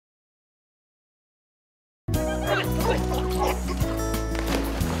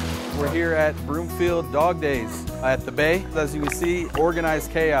We're here at Broomfield Dog Days at the Bay. As you can see,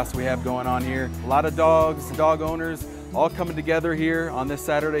 organized chaos we have going on here. A lot of dogs, dog owners, all coming together here on this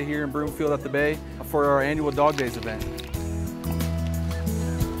Saturday here in Broomfield at the Bay for our annual Dog Days event.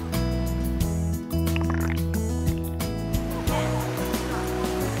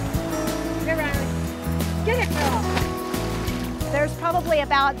 Get it, girl. There's probably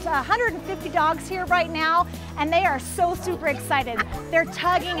about 150 dogs here right now, and they are so super excited. They're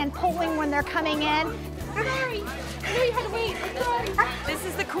tugging and pulling when they're coming in. Sorry, I know you had to wait. Sorry. This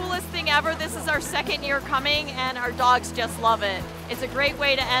is the coolest thing ever. This is our second year coming, and our dogs just love it. It's a great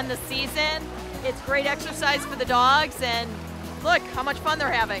way to end the season. It's great exercise for the dogs, and look how much fun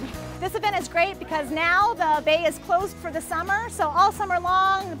they're having. This event is great because now the Bay is closed for the summer, so all summer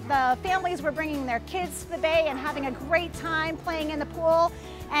long the families were bringing their kids to the Bay and having a great time playing in the pool.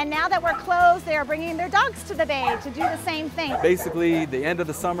 And now that we're closed, they are bringing their dogs to the Bay to do the same thing. Basically the end of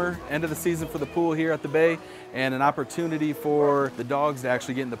the summer, end of the season for the pool here at the Bay, and an opportunity for the dogs to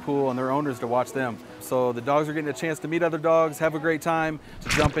actually get in the pool and their owners to watch them. So the dogs are getting a chance to meet other dogs, have a great time, to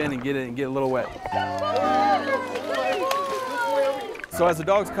jump in and get a little wet. So as the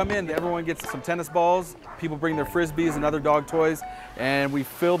dogs come in, everyone gets some tennis balls, people bring their frisbees and other dog toys, and we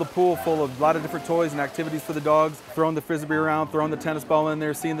fill the pool full of a lot of different toys and activities for the dogs, throwing the frisbee around, throwing the tennis ball in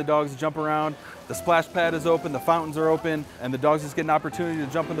there, seeing the dogs jump around. The splash pad is open, the fountains are open, and the dogs just get an opportunity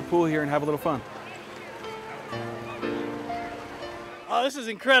to jump in the pool here and have a little fun. Oh, this is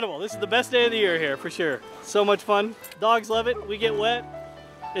incredible. This is the best day of the year here, for sure. So much fun. Dogs love it. We get wet.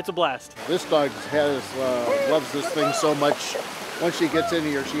 It's a blast. This dog loves this thing so much. Once she gets in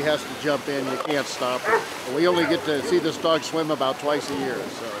here, she has to jump in. You can't stop her. We only get to see this dog swim about twice a year,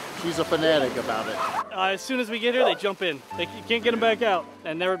 so she's a fanatic about it. As soon as we get here, they jump in. You can't get them back out,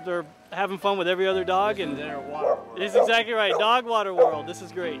 and they're having fun with every other dog. And it's exactly right. Dog water world. This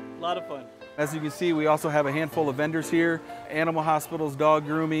is great. A lot of fun. As you can see, we also have a handful of vendors here, animal hospitals, dog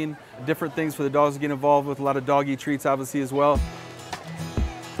grooming, different things for the dogs to get involved with, a lot of doggy treats obviously as well.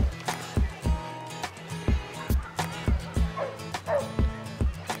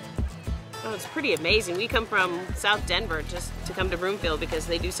 Oh, it's pretty amazing. We come from South Denver just to come to Broomfield because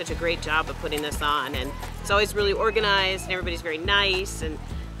they do such a great job of putting this on, and it's always really organized and everybody's very nice, and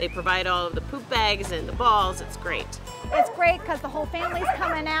they provide all of the poop bags and the balls. It's great. It's great because the whole family's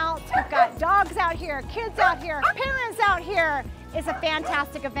coming out. We've got dogs out here, kids out here, parents out here. It's a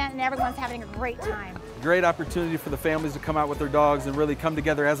fantastic event and everyone's having a great time. Great opportunity for the families to come out with their dogs and really come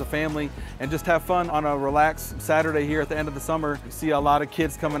together as a family and just have fun on a relaxed Saturday here at the end of the summer. You see a lot of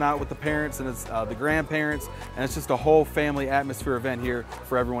kids coming out with the parents and it's, the grandparents, and it's just a whole family atmosphere event here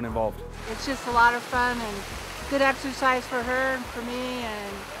for everyone involved. It's just a lot of fun and good exercise for her and for me,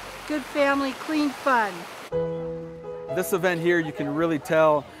 and good family, clean fun. This event here, you can really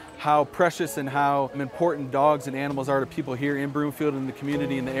tell how precious and how important dogs and animals are to people here in Broomfield and the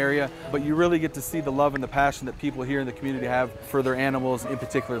community in the area. But you really get to see the love and the passion that people here in the community have for their animals, in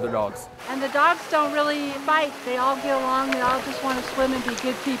particular their dogs. And the dogs don't really fight. They all get along. They all just want to swim and be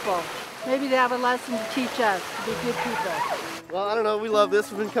good people. Maybe they have a lesson to teach us to be good people. Well, I don't know. We love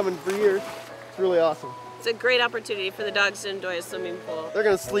this. We've been coming for years. It's really awesome. It's a great opportunity for the dogs to enjoy a swimming pool. They're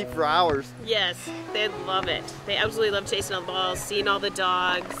going to sleep for hours. Yes, they love it. They absolutely love chasing all the balls, seeing all the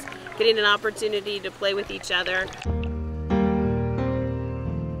dogs, getting an opportunity to play with each other.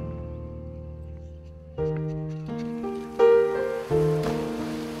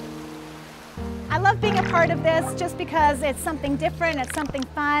 I love being a part of this just because it's something different, it's something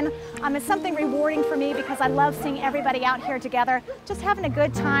fun, it's something rewarding for me because I love seeing everybody out here together, just having a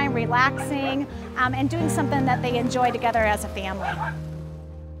good time, relaxing, and doing something that they enjoy together as a family.